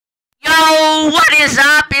is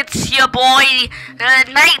up? It's your boy,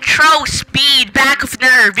 Nitro Speed, back with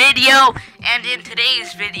another video. And in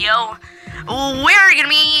today's video, we're gonna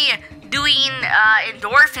be doing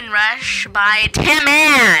Endorphin Rush by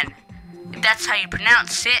Timman, if that's how you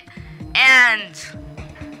pronounce it. And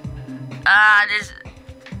there's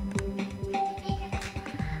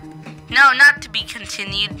no, not to be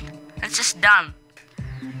continued. That's just dumb.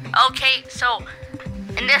 Okay, so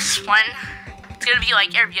in this one, it's gonna be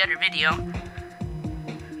like every other video.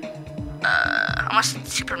 Almost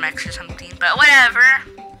Super Max or something, but whatever.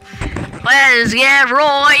 Let's get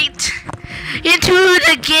right into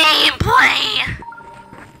the gameplay.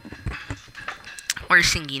 We're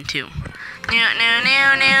singing too.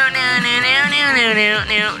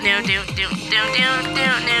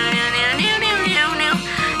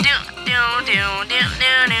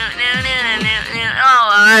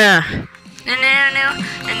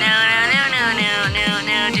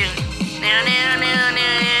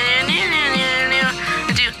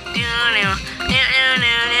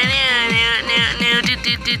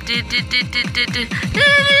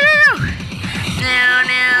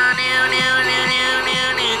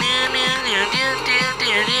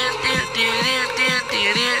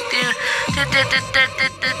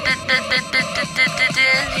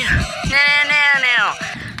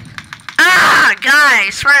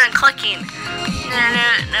 Guys, we're on clicking.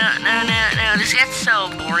 No. This gets so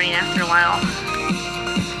boring after a while.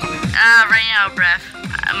 Right now, breath.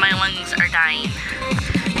 My lungs are dying.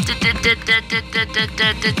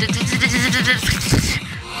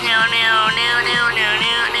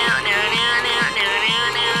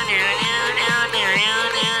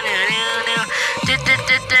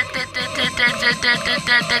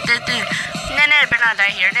 No, better not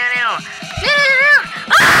die here. No.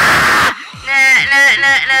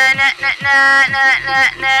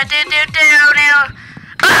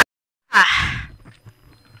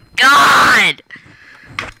 God!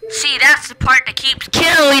 See, that's the part that keeps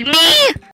killing me!